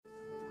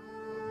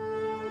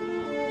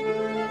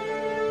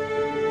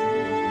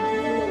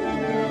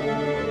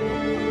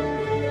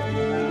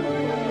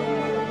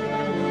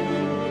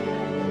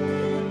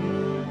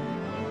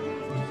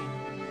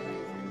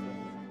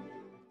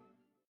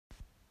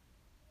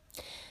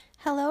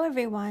Hello,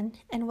 everyone,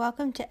 and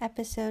welcome to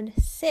episode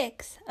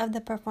 6 of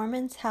the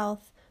Performance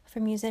Health for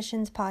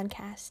Musicians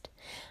podcast.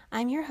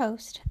 I'm your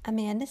host,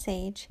 Amanda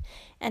Sage,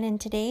 and in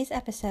today's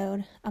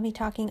episode, I'll be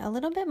talking a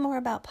little bit more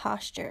about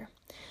posture,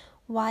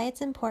 why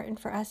it's important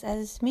for us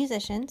as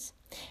musicians,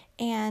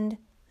 and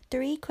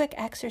 3 quick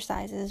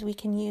exercises we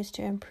can use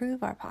to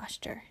improve our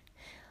posture.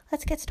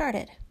 Let's get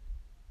started.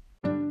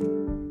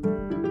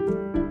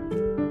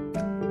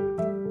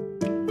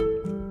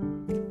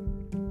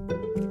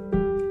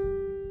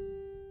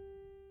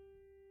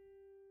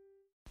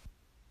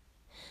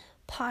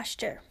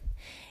 Posture.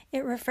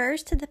 It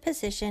refers to the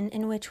position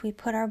in which we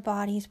put our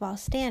bodies while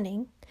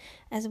standing,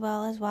 as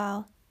well as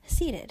while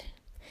seated.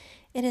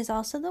 It is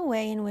also the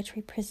way in which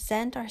we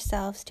present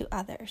ourselves to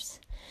others.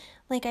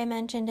 Like I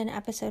mentioned in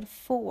episode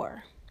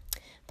 4,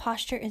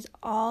 posture is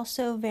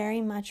also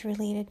very much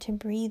related to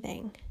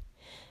breathing.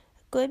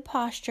 Good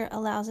posture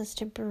allows us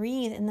to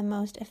breathe in the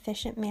most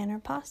efficient manner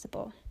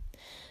possible.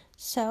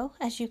 So,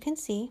 as you can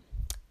see,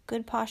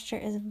 good posture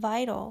is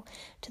vital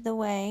to the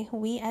way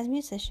we as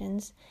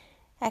musicians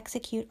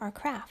execute our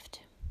craft.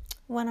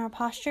 When our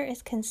posture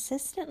is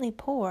consistently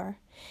poor,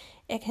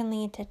 it can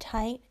lead to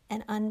tight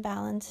and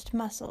unbalanced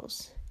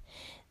muscles.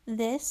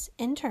 This,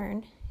 in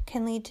turn,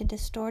 can lead to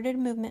distorted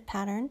movement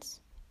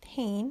patterns,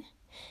 pain,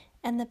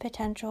 and the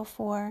potential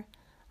for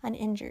an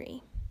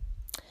injury.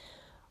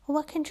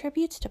 What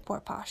contributes to poor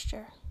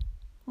posture?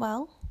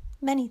 Well,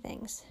 many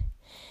things.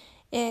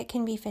 It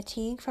can be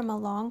fatigue from a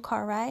long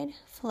car ride,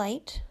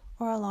 flight,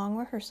 or a long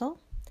rehearsal.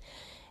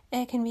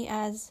 It can be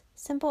as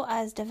simple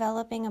as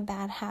developing a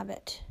bad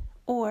habit,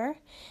 or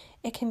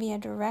it can be a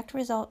direct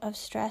result of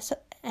stress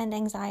and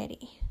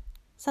anxiety,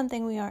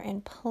 something we are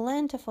in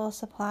plentiful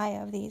supply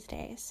of these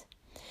days.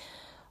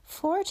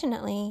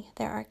 Fortunately,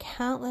 there are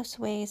countless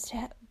ways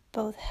to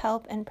both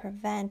help and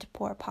prevent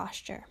poor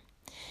posture.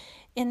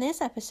 In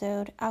this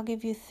episode, I'll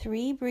give you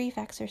 3 brief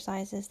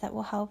exercises that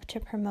will help to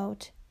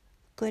promote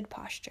good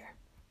posture.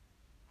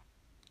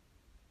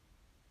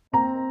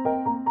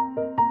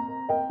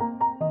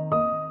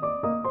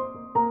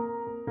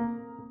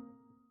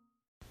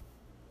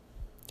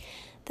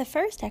 The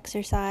first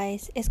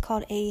exercise is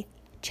called a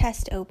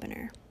chest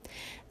opener.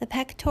 The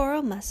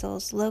pectoral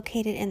muscles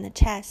located in the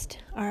chest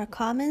are a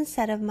common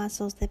set of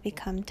muscles that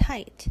become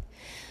tight.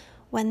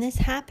 When this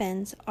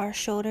happens, our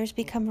shoulders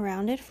become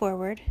rounded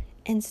forward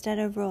instead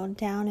of rolled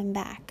down and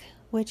back,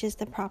 which is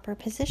the proper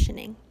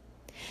positioning.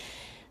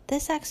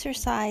 This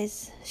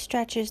exercise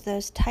stretches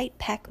those tight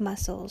pec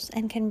muscles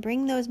and can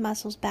bring those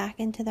muscles back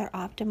into their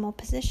optimal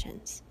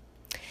positions.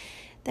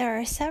 There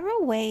are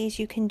several ways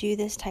you can do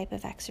this type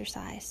of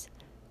exercise,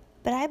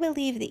 but I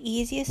believe the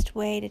easiest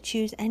way to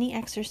choose any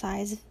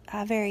exercise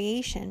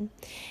variation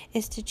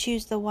is to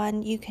choose the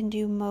one you can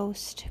do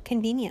most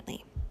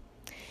conveniently.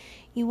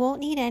 You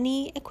won't need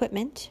any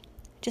equipment,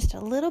 just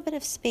a little bit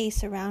of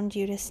space around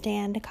you to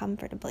stand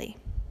comfortably.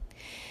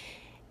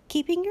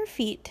 Keeping your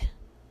feet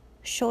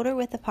shoulder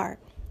width apart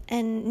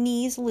and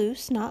knees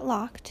loose, not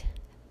locked,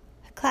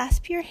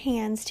 clasp your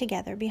hands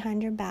together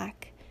behind your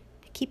back,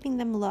 keeping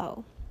them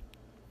low.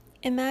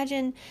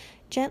 Imagine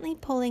gently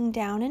pulling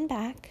down and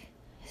back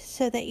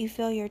so that you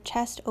feel your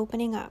chest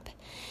opening up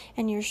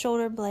and your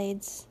shoulder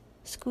blades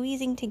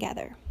squeezing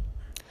together.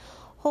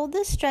 Hold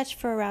this stretch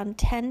for around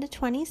 10 to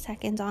 20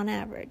 seconds on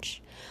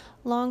average,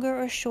 longer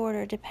or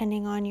shorter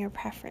depending on your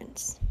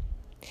preference.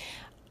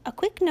 A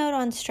quick note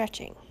on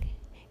stretching.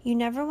 You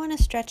never want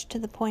to stretch to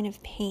the point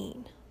of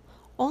pain,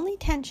 only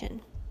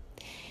tension.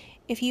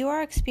 If you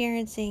are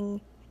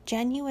experiencing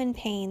genuine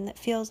pain that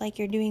feels like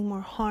you're doing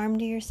more harm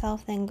to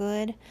yourself than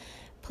good,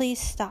 please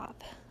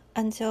stop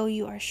until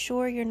you are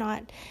sure you're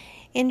not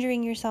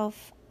injuring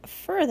yourself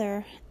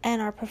further and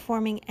are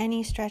performing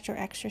any stretch or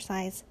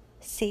exercise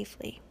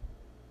safely.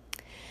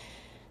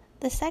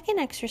 The second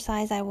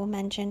exercise I will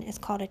mention is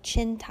called a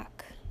chin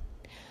tuck.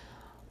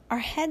 Our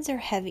heads are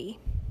heavy.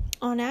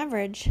 On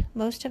average,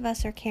 most of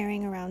us are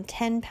carrying around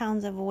 10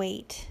 pounds of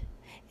weight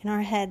in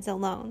our heads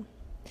alone.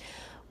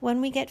 When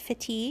we get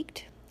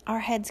fatigued, our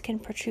heads can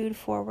protrude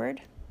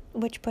forward,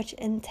 which puts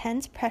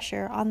intense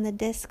pressure on the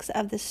discs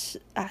of the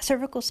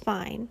cervical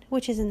spine,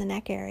 which is in the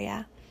neck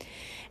area,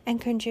 and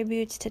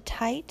contributes to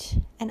tight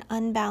and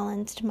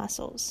unbalanced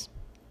muscles.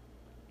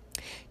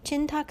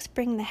 Chin tucks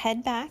bring the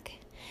head back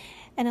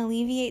and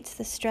alleviates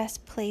the stress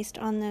placed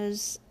on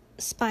those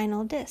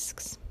spinal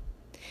discs.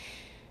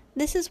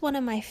 This is one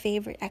of my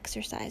favorite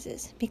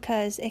exercises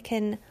because it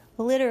can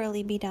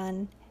literally be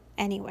done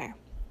anywhere.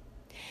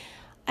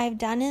 I've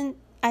done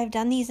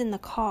these in the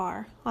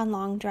car on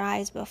long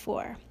drives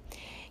before.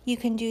 You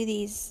can do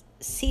these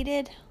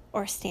seated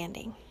or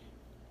standing.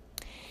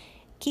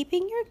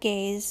 Keeping your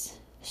gaze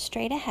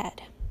straight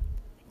ahead,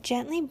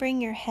 gently bring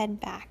your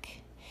head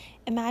back,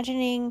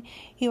 imagining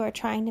you are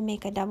trying to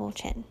make a double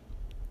chin.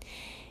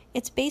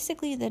 It's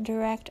basically the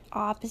direct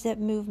opposite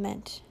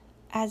movement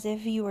as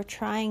if you were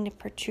trying to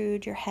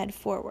protrude your head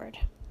forward.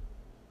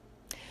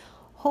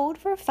 Hold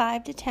for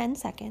 5 to 10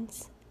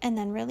 seconds and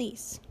then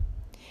release.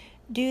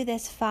 Do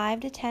this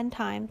 5 to 10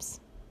 times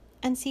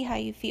and see how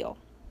you feel.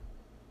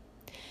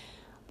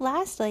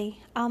 Lastly,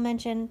 I'll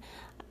mention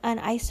an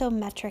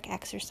isometric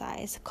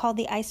exercise called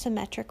the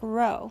isometric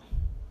row.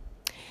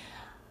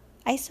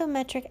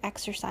 Isometric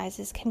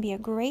exercises can be a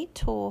great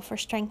tool for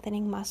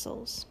strengthening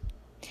muscles.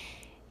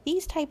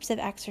 These types of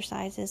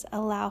exercises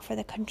allow for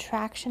the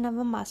contraction of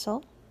a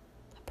muscle,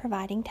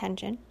 providing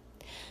tension,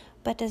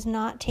 but does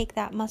not take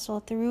that muscle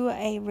through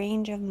a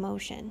range of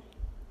motion.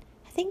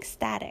 Think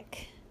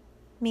static,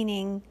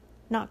 meaning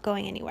not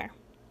going anywhere.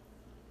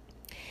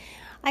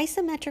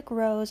 Isometric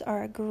rows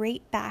are a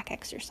great back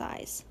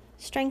exercise,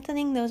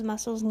 strengthening those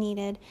muscles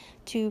needed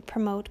to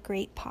promote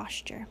great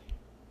posture.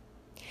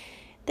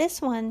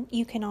 This one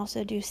you can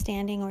also do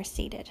standing or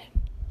seated,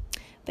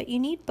 but you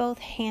need both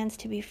hands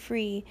to be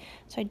free,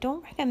 so I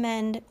don't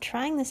recommend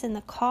trying this in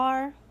the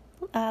car,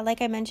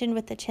 like I mentioned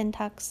with the chin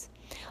tucks.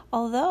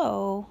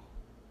 Although,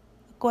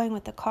 going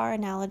with the car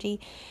analogy,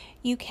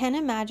 you can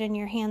imagine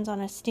your hands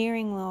on a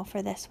steering wheel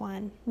for this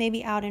one,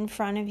 maybe out in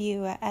front of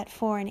you at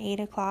 4 and 8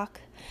 o'clock.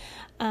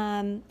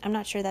 I'm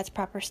not sure that's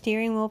proper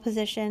steering wheel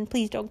position.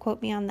 Please don't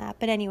quote me on that.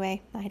 But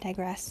anyway, I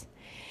digress.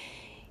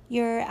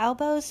 Your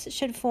elbows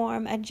should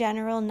form a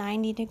general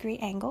 90-degree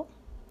angle,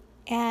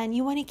 and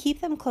you want to keep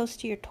them close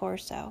to your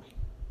torso.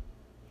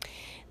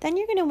 Then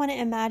you're going to want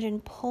to imagine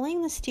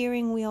pulling the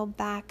steering wheel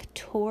back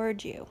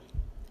toward you,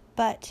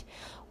 but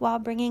while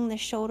bringing the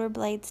shoulder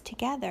blades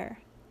together,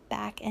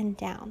 back and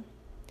down,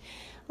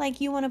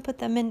 like you want to put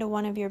them into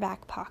one of your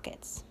back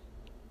pockets.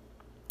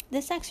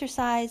 This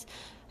exercise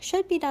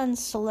should be done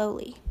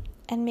slowly,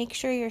 and make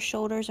sure your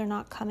shoulders are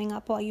not coming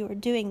up while you are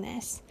doing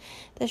this.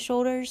 The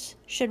shoulders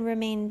should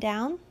remain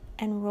down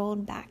and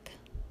rolled back.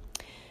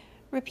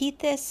 Repeat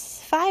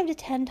this 5 to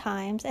 10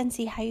 times and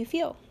see how you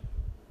feel.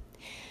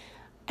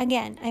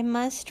 Again, I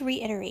must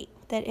reiterate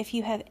that if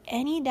you have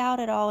any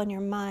doubt at all in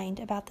your mind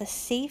about the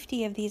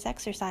safety of these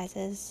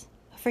exercises,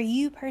 for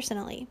you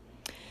personally,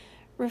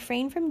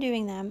 refrain from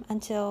doing them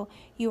until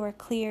you are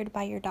cleared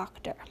by your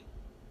doctor.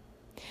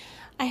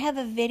 I have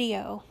a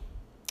video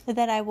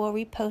that I will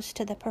repost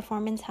to the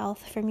Performance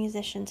Health for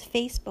Musicians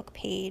Facebook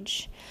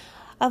page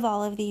of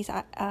all of these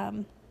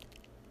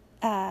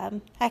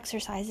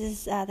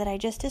exercises that I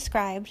just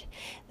described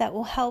that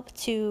will help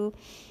to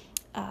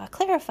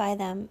clarify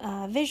them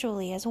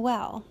visually as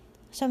well.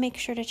 So make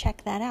sure to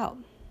check that out.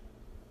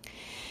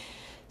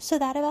 So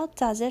that about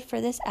does it for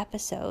this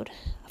episode.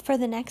 For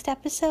the next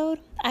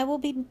episode, I will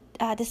be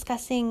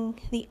discussing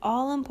the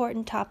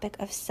all-important topic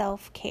of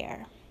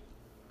self-care.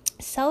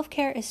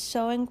 Self-care is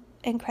so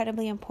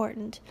incredibly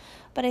important,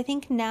 but I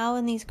think now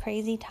in these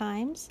crazy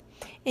times,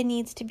 it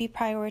needs to be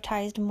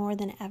prioritized more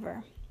than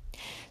ever.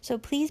 So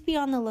please be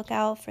on the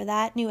lookout for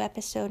that new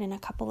episode in a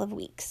couple of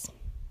weeks.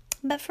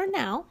 But for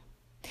now,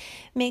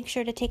 make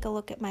sure to take a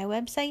look at my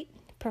website,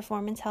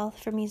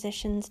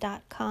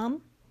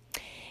 performancehealthformusicians.com,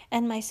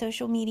 and my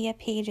social media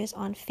pages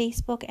on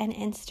Facebook and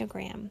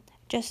Instagram.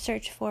 Just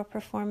search for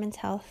Performance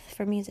Health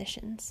for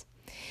Musicians.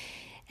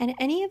 And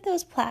any of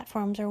those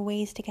platforms are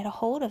ways to get a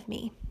hold of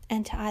me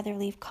and to either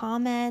leave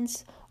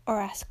comments or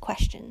ask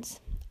questions.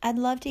 I'd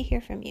love to hear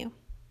from you.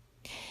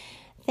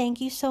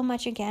 Thank you so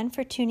much again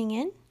for tuning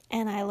in,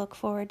 and I look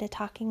forward to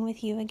talking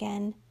with you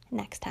again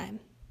next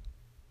time.